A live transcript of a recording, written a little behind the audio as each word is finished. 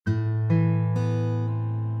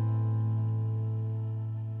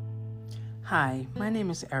Hi, my name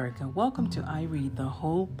is Erica. Welcome to I Read the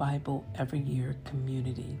Whole Bible Every Year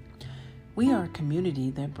community. We are a community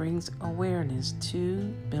that brings awareness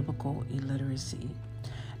to biblical illiteracy,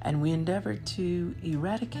 and we endeavor to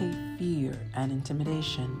eradicate fear and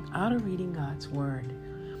intimidation out of reading God's Word.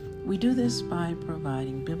 We do this by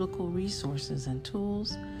providing biblical resources and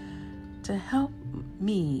tools to help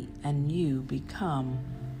me and you become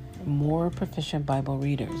more proficient Bible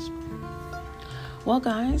readers. Well,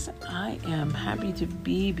 guys, I am happy to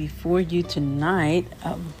be before you tonight.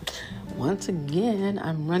 Once again,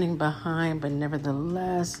 I'm running behind, but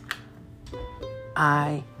nevertheless,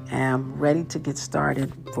 I am ready to get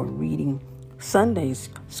started for reading Sunday's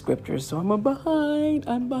scriptures. So I'm behind,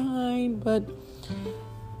 but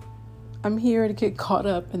I'm here to get caught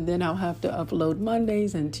up, and then I'll have to upload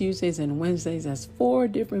Mondays and Tuesdays and Wednesdays. That's 4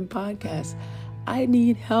 different podcasts. I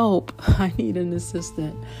need help. I need an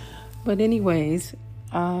assistant. But anyways,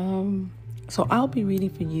 so I'll be reading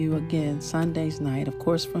for you again Sunday's night, of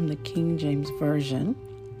course, from the King James Version.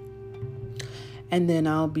 And then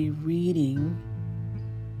I'll be reading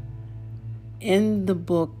in the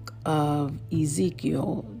book of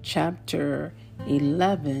Ezekiel, chapter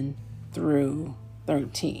 11 through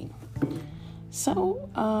 13. So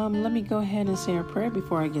let me go ahead and say a prayer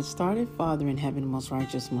before I get started. Father in heaven, most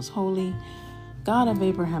righteous, most holy, God of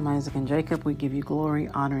Abraham, Isaac, and Jacob, we give you glory,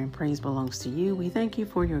 honor, and praise belongs to you. We thank you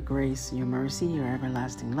for your grace, your mercy, your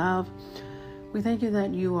everlasting love. We thank you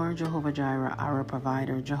that you are Jehovah Jireh, our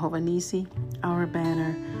provider, Jehovah Nisi, our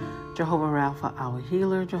banner, Jehovah Rapha, our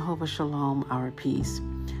healer, Jehovah Shalom, our peace.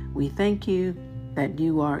 We thank you that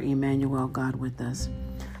you are Emmanuel, God with us.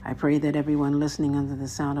 I pray that everyone listening under the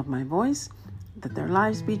sound of my voice, that their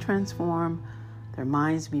lives be transformed, their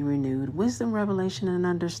minds be renewed, wisdom, revelation, and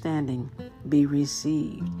understanding be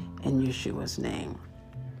received in Yeshua's name.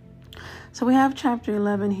 So we have chapter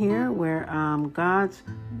 11 here where God's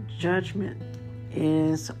judgment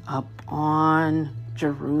is upon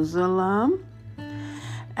Jerusalem.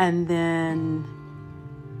 And then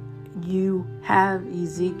you have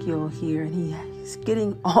Ezekiel here, and he's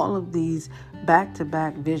getting all of these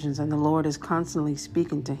back-to-back visions, and the Lord is constantly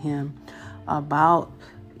speaking to him about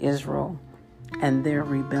Israel and their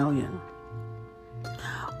rebellion.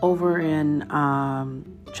 Over in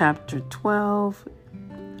chapter 12,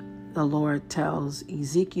 the Lord tells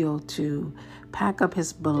Ezekiel to pack up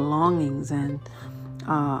his belongings and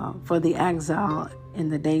for the exile in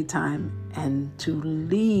the daytime, and to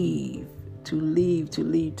leave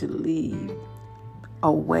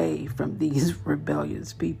away from these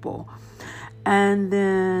rebellious people. And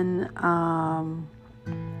then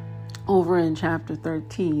over in chapter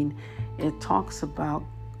 13, it talks about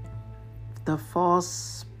the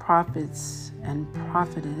false prophets and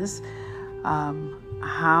prophetess,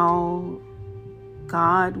 how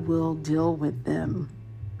God will deal with them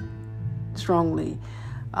strongly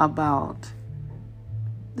about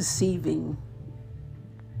deceiving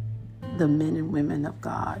the men and women of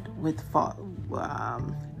God with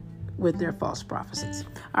their false prophecies.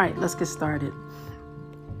 All right, let's get started.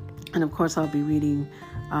 And of course, I'll be reading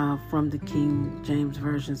from the King James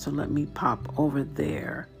Version, so let me pop over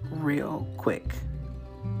there real quick.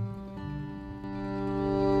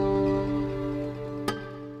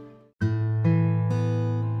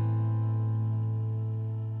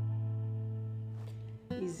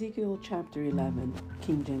 Ezekiel chapter 11,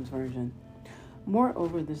 King James Version.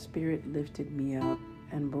 Moreover, the Spirit lifted me up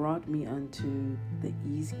and brought me unto the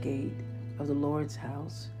east gate of the Lord's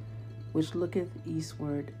house, which looketh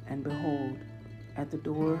eastward, and behold, at the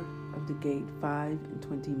door of the gate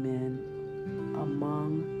 25 men,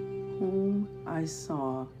 among whom I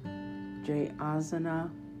saw Jaazaniah,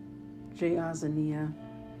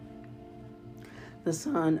 the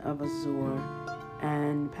son of Azur,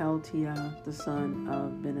 and Peltiah, the son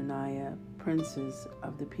of Benaniah, princes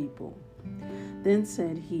of the people. Then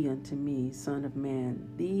said he unto me, Son of man,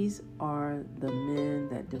 these are the men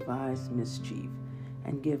that devise mischief,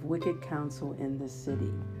 and give wicked counsel in the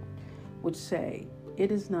city, which say,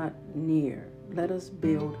 It is not near, let us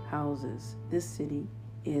build houses. This city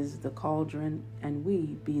is the cauldron, and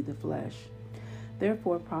we be the flesh.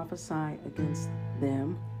 Therefore prophesy against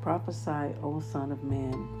them, prophesy, O Son of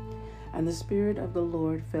man. And the Spirit of the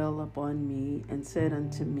Lord fell upon me, and said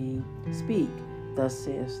unto me, Speak, thus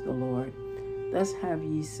saith the Lord. Thus have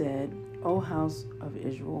ye said, O house of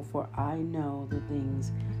Israel, for I know the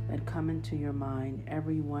things that come into your mind,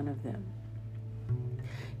 every one of them.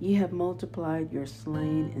 Ye have multiplied your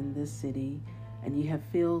slain in this city, and ye have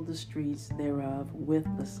filled the streets thereof with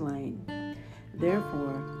the slain.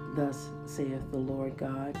 Therefore, thus saith the Lord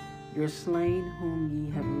God, your slain whom ye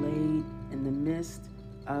have laid in the midst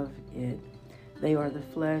of it They are the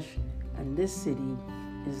flesh, and this city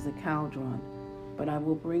is the caldron. But I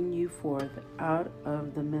will bring you forth out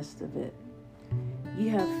of the midst of it. Ye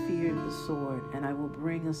have feared the sword, and I will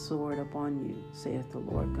bring a sword upon you, saith the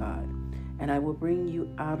Lord God. And I will bring you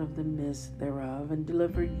out of the midst thereof, and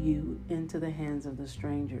deliver you into the hands of the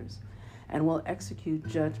strangers, and will execute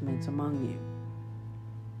judgments among you.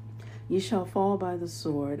 Ye shall fall by the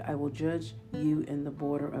sword. I will judge you in the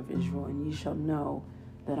border of Israel, and ye shall know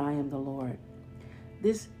that I am the Lord.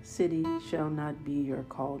 This city shall not be your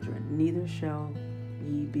cauldron, neither shall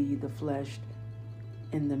ye be the flesh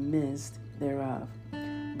in the midst thereof.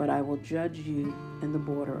 But I will judge you in the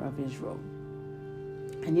border of Israel.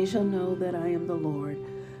 And ye shall know that I am the Lord,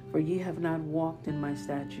 for ye have not walked in my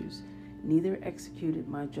statutes, neither executed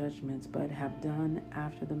my judgments, but have done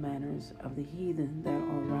after the manners of the heathen that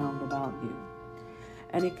are round about you.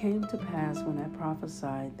 And it came to pass, when I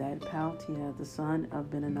prophesied, that Paltiel the son of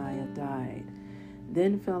Benaiah died.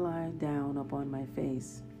 Then fell I down upon my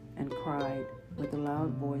face, and cried with a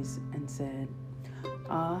loud voice, and said,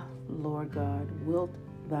 Ah, Lord God, wilt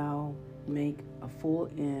thou make a full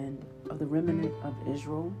end of the remnant of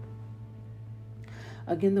Israel?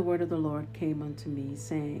 Again the word of the Lord came unto me,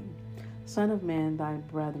 saying, Son of man, thy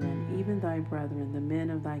brethren, even thy brethren, the men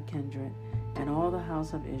of thy kindred, and all the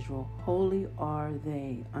house of Israel, holy are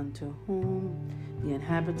they unto whom the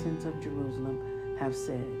inhabitants of Jerusalem have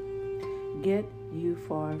said, Get you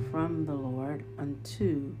far from the Lord,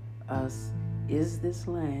 unto us is this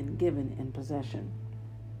land given in possession.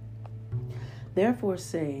 Therefore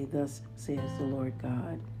say, Thus saith the Lord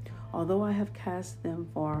God, although I have cast them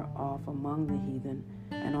far off among the heathen,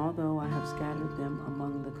 and although I have scattered them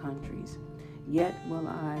among the countries, yet will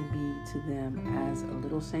I be to them as a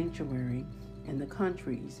little sanctuary in the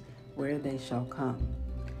countries where they shall come.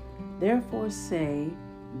 Therefore say,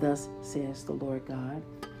 Thus saith the Lord God,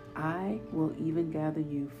 I will even gather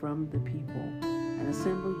you from the people, and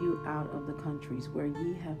assemble you out of the countries where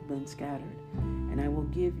ye have been scattered, and I will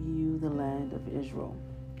give you the land of Israel.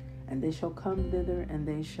 And they shall come thither, and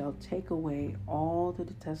they shall take away all the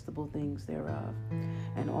detestable things thereof,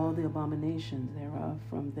 and all the abominations thereof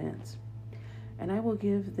from thence. And I will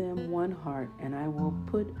give them one heart, and I will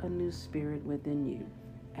put a new spirit within you,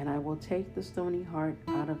 and I will take the stony heart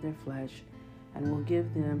out of their flesh, and will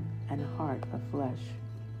give them an heart of flesh,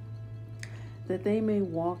 that they may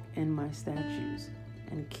walk in my statutes,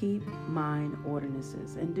 and keep mine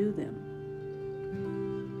ordinances, and do them.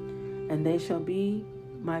 And they shall be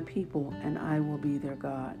my people, and I will be their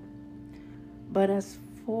God. But as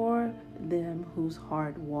for them whose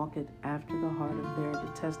heart walketh after the heart of their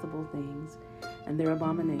detestable things, and their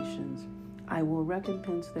abominations, I will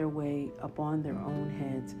recompense their way upon their own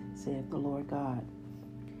heads, saith the Lord God.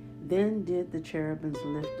 Then did the cherubims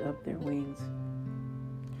lift up their wings,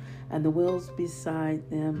 and the wheels beside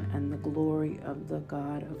them, and the glory of the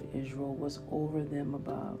God of Israel was over them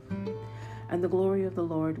above. And the glory of the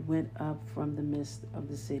Lord went up from the midst of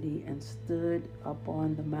the city, and stood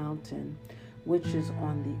upon the mountain which is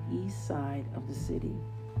on the east side of the city.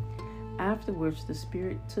 Afterwards the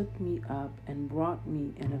Spirit took me up, and brought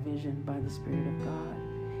me in a vision by the Spirit of God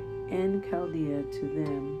in Chaldea to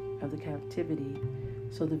them of the captivity.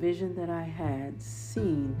 So the vision that I had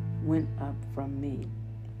seen went up from me.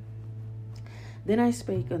 Then I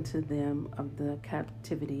spake unto them of the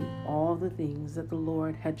captivity all the things that the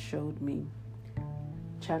Lord had showed me.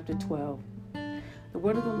 Chapter 12. The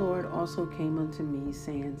word of the Lord also came unto me,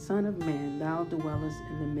 saying, Son of man, thou dwellest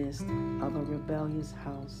in the midst of a rebellious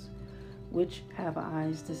house, which have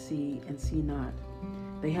eyes to see and see not.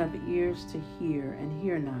 They have ears to hear and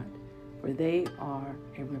hear not, for they are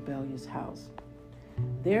a rebellious house.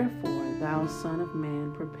 Therefore, thou son of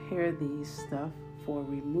man, prepare thee stuff for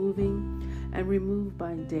removing, and remove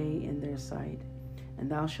by day in their sight. And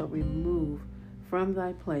thou shalt remove from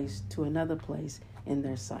thy place to another place in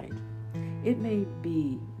their sight. It may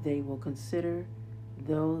be they will consider,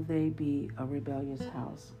 though they be a rebellious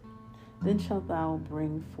house. Then shalt thou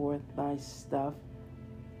bring forth thy stuff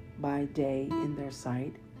by day in their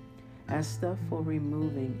sight, as stuff for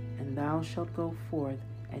removing, and thou shalt go forth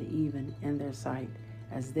at even in their sight,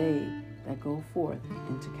 as they that go forth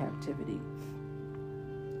into captivity.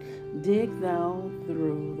 Dig thou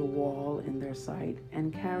through the wall in their sight,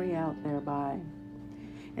 and carry out thereby.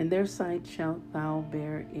 In their sight shalt thou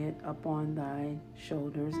bear it upon thy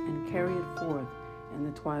shoulders, and carry it forth in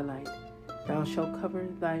the twilight. Thou shalt cover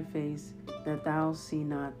thy face, that thou see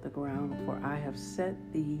not the ground, for I have set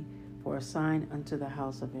thee for a sign unto the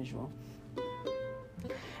house of Israel.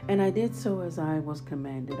 And I did so as I was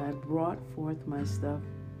commanded. I brought forth my stuff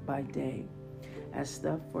by day, as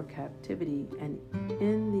stuff for captivity, and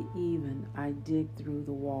in the even I digged through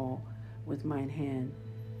the wall with mine hand.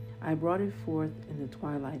 I brought it forth in the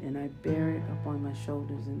twilight, and I bare it upon my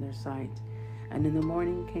shoulders in their sight. And in the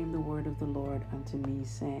morning came the word of the Lord unto me,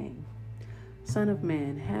 saying, Son of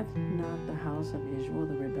man, hath not the house of Israel,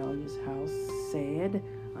 the rebellious house, said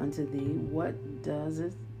unto thee, What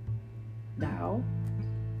doest thou?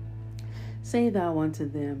 Say thou unto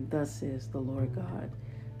them, Thus says the Lord God,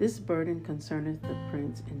 This burden concerneth the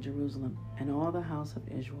prince in Jerusalem, and all the house of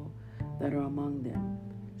Israel that are among them.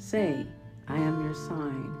 Say, I am your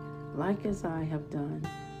sign, like as I have done,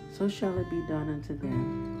 so shall it be done unto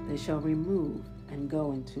them. They shall remove and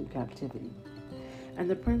go into captivity. And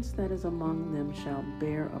the prince that is among them shall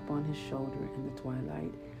bear upon his shoulder in the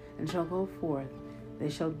twilight, and shall go forth. They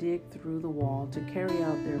shall dig through the wall to carry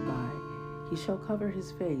out thereby. He shall cover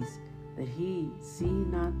his face, that he see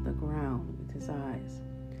not the ground with his eyes.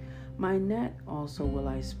 My net also will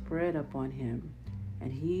I spread upon him,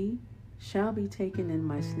 and he shall be taken in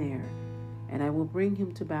my snare. And I will bring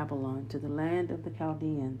him to Babylon, to the land of the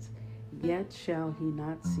Chaldeans, yet shall he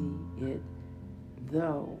not see it,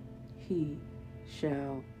 though he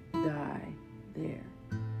shall die there.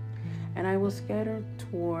 And I will scatter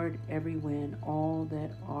toward every wind all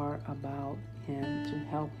that are about him to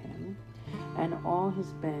help him, and all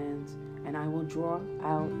his bands, and I will draw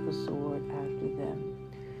out the sword after them.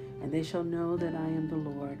 And they shall know that I am the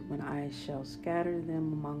Lord, when I shall scatter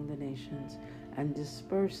them among the nations, and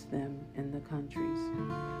disperse them in the countries.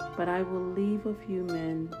 But I will leave a few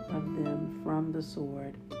men of them from the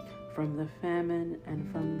sword, from the famine, and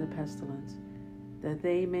from the pestilence, that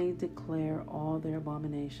they may declare all their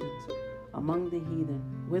abominations among the heathen,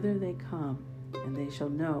 whither they come, and they shall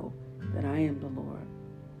know that I am the Lord.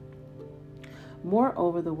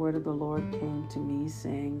 Moreover, the word of the Lord came to me,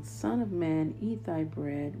 saying, Son of man, eat thy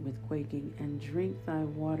bread with quaking, and drink thy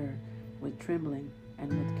water with trembling and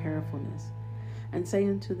with carefulness. And say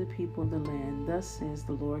unto the people of the land, Thus says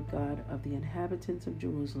the Lord God of the inhabitants of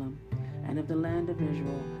Jerusalem and of the land of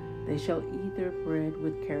Israel, They shall eat their bread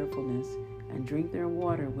with carefulness, and drink their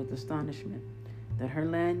water with astonishment, that her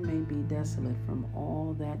land may be desolate from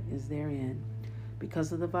all that is therein,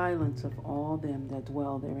 because of the violence of all them that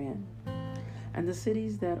dwell therein. And the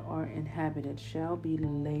cities that are inhabited shall be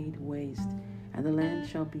laid waste, and the land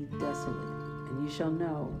shall be desolate, and ye shall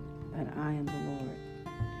know that I am the Lord.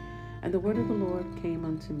 And the word of the Lord came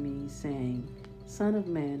unto me, saying, Son of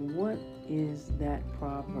man, what is that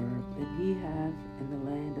proverb that ye have in the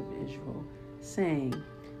land of Israel, saying,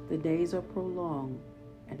 The days are prolonged,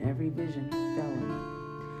 and every vision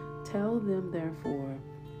felleth? Tell them therefore,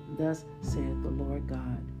 Thus saith the Lord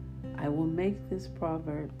God, I will make this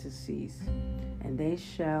proverb to cease, and they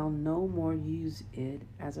shall no more use it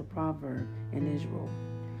as a proverb in Israel.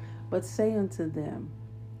 But say unto them,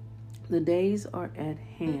 The days are at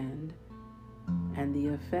hand, and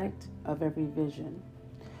the effect of every vision.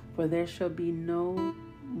 For there shall be no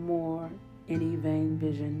more any vain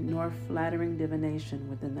vision, nor flattering divination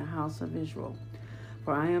within the house of Israel.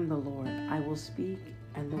 For I am the Lord, I will speak,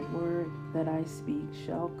 and the word that I speak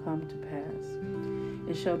shall come to pass.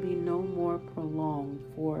 It shall be no more prolonged,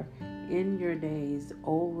 for in your days,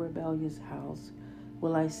 O rebellious house,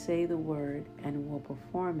 will I say the word, and will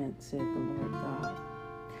perform it, said the Lord God.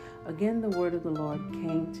 Again the word of the Lord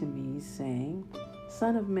came to me, saying,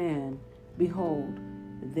 Son of man, behold,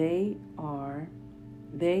 they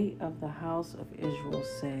of the house of Israel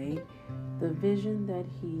say, The vision that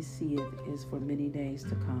he seeth is for many days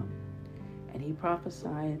to come, and he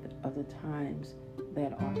prophesieth of the times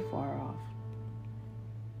that are far off.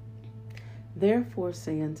 Therefore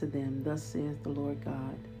say unto them, Thus saith the Lord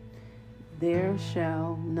God, There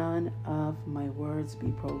shall none of my words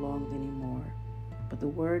be prolonged any more, but the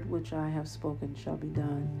word which I have spoken shall be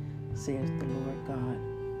done, saith the Lord God.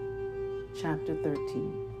 Chapter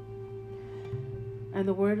 13. And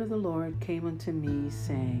the word of the Lord came unto me,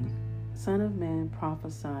 saying, Son of man,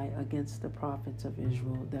 prophesy against the prophets of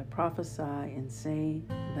Israel, that prophesy, and say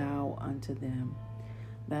thou unto them,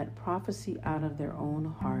 that prophecy out of their own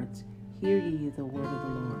hearts, hear ye the word of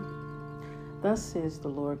the Lord. Thus says the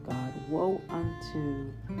Lord God, Woe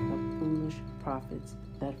unto the foolish prophets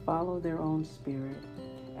that follow their own spirit,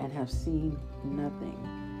 and have seen nothing.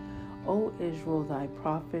 O Israel, thy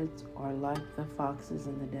prophets are like the foxes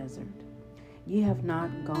in the desert. Ye have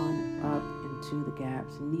not gone up into the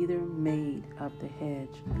gaps, neither made up the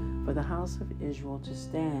hedge for the house of Israel to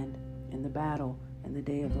stand in the battle in the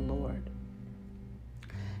day of the Lord.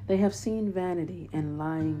 They have seen vanity and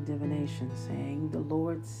lying divination, saying, The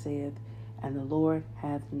Lord saith, and the Lord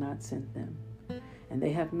hath not sent them. And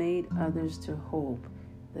they have made others to hope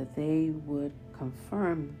that they would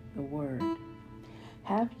confirm the word.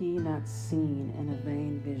 Have ye not seen in a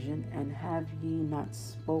vain vision, and have ye not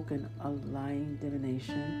spoken a lying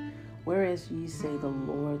divination? Whereas ye say, the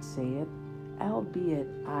Lord saith, albeit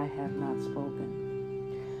I have not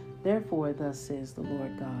spoken. Therefore thus says the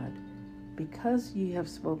Lord God, because ye have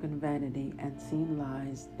spoken vanity and seen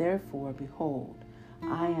lies, therefore, behold,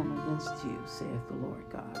 I am against you, saith the Lord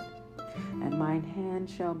God. And mine hand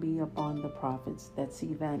shall be upon the prophets that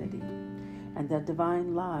see vanity, and that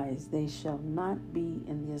divine lies, they shall not be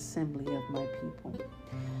in the assembly of my people,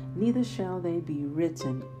 neither shall they be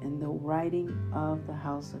written in the writing of the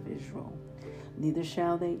house of Israel, neither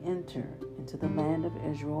shall they enter into the land of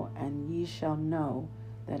Israel, and ye shall know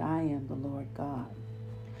that I am the Lord God.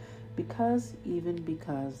 Because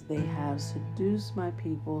they have seduced my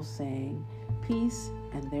people, saying, peace,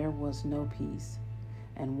 and there was no peace.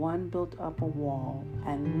 And one built up a wall,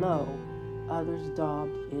 and lo, others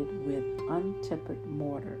daubed it with untempered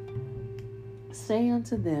mortar. Say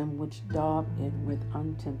unto them which daub it with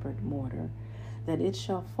untempered mortar, that it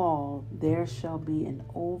shall fall, there shall be an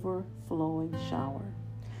overflowing shower.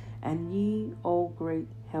 And ye, O great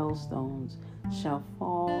hailstones, shall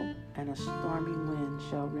fall, and a stormy wind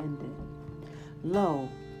shall rend it. Lo,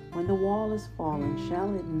 when the wall is fallen,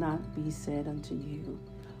 shall it not be said unto you,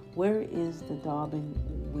 where is the daubing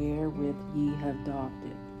wherewith ye have daubed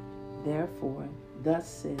it? Therefore, thus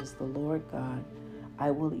says the Lord God,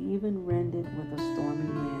 I will even rend it with a stormy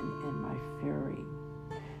wind in my fury.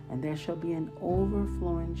 And there shall be an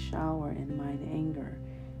overflowing shower in mine anger,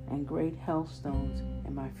 and great hailstones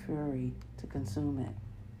in my fury to consume it.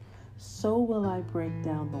 So will I break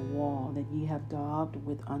down the wall that ye have daubed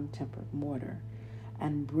with untempered mortar,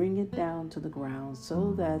 and bring it down to the ground,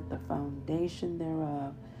 so that the foundation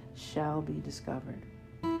thereof shall be discovered.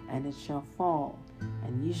 And it shall fall,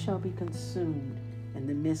 and ye shall be consumed in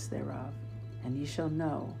the midst thereof, and ye shall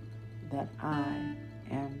know that I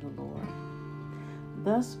am the Lord.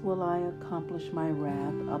 Thus will I accomplish my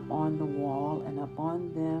wrath upon the wall, and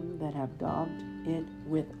upon them that have daubed it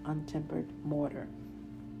with untempered mortar.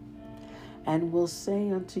 And will say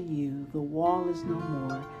unto you, the wall is no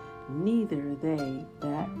more, neither they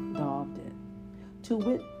that daubed it. To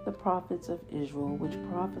wit, the prophets of Israel, which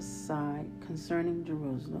prophesy concerning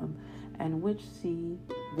Jerusalem, and which see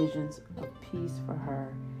visions of peace for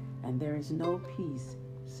her, and there is no peace,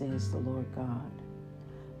 says the Lord God.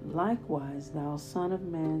 Likewise, thou son of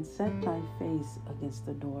man, set thy face against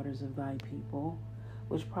the daughters of thy people,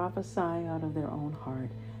 which prophesy out of their own heart,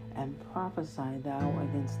 and prophesy thou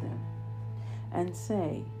against them. And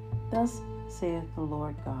say, thus saith the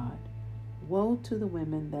Lord God, woe to the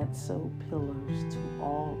women that sew pillars to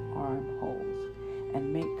all armholes,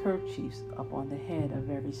 and make kerchiefs upon the head of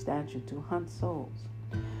every statue to hunt souls.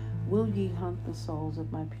 Will ye hunt the souls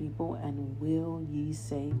of my people, and will ye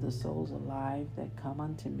save the souls alive that come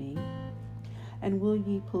unto me? And will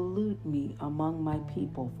ye pollute me among my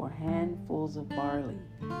people for handfuls of barley,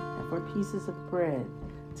 and for pieces of bread,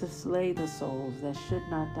 to slay the souls that should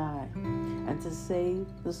not die, and to save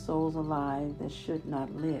the souls alive that should not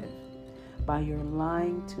live, by your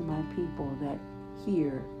lying to my people that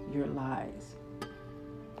hear your lies?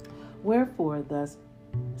 Wherefore thus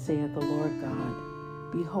saith the Lord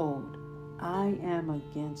God, behold, I am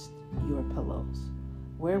against your pillows,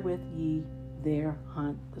 wherewith ye there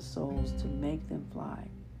hunt the souls to make them fly.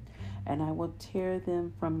 And I will tear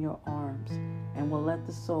them from your arms, and will let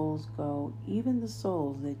the souls go, even the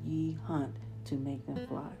souls that ye hunt to make them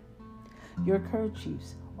fly. Your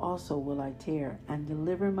kerchiefs also will I tear, and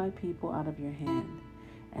deliver my people out of your hand.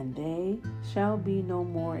 And they shall be no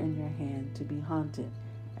more in your hand to be hunted,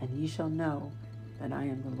 and ye shall know that I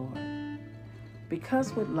am the Lord.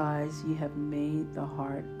 Because with lies ye have made the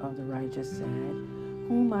heart of the righteous sad,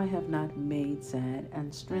 whom I have not made sad,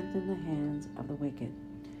 and strengthened the hands of the wicked,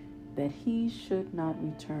 that he should not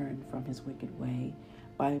return from his wicked way,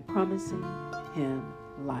 by promising him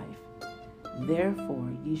life. Therefore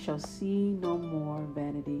ye shall see no more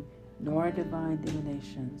vanity, nor divine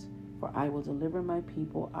divinations, for I will deliver my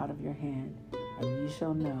people out of your hand, and ye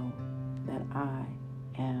shall know that I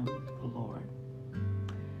am the Lord.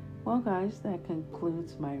 Well, guys, that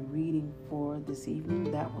concludes my reading for this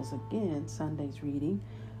evening. That was, again, Sunday's reading,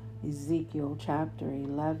 Ezekiel chapter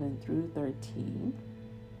 11 through 13.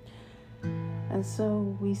 And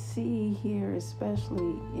so we see here,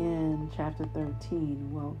 especially in chapter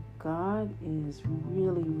 13, well, God is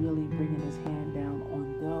really, really bringing his hand down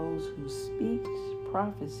on those who speak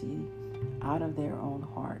prophecy out of their own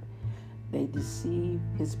heart. They deceive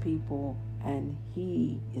his people, and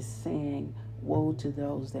he is saying, woe to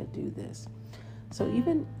those that do this. So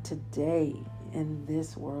even today, in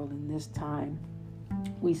this world, in this time,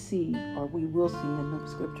 we see, or we will see, and the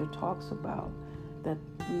scripture talks about, that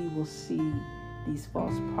we will see these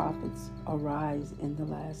false prophets arise in the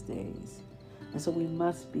last days. And so we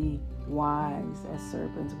must be wise as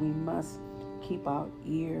serpents. We must keep our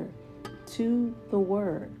ear to the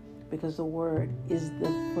word, because the word is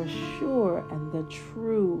the for sure and the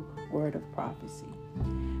true word of prophecy.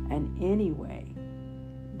 And anyway,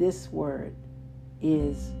 this word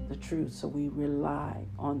is the truth. So we rely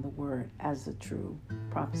on the word as the true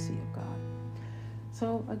prophecy of God.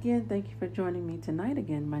 So again, thank you for joining me tonight.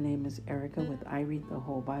 Again, my name is Erica with I Read the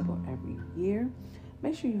Whole Bible Every Year.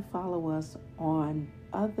 Make sure you follow us on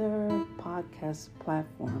other podcast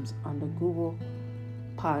platforms under Google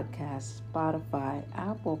Podcasts, Spotify,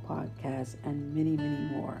 Apple Podcasts, and many, many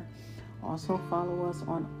more. Also follow us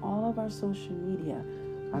on all of our social media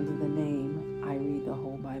under the name I Read the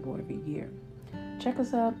Whole Bible Every Year. Check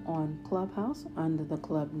us out on Clubhouse under the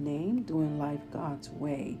club name Doing Life God's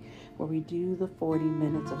Way, where we do the 40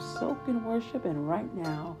 minutes of soaking worship, and right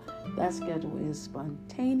now that schedule is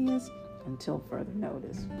spontaneous until further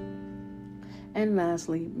notice. And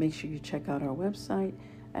lastly, make sure you check out our website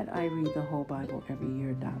at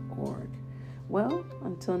ireadthewholebibleeveryyear.org. Well,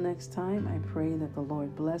 until next time, I pray that the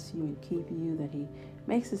Lord bless you and keep you, that He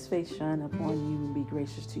makes His face shine upon you and be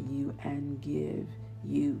gracious to you and give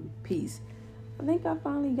you peace. I think I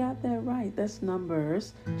finally got that right. That's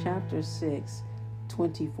Numbers chapter 6,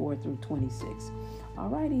 24 through 26.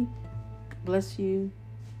 Alrighty. Bless you.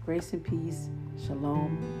 Grace and peace.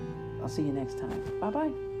 Shalom. I'll see you next time.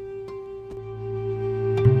 Bye-bye.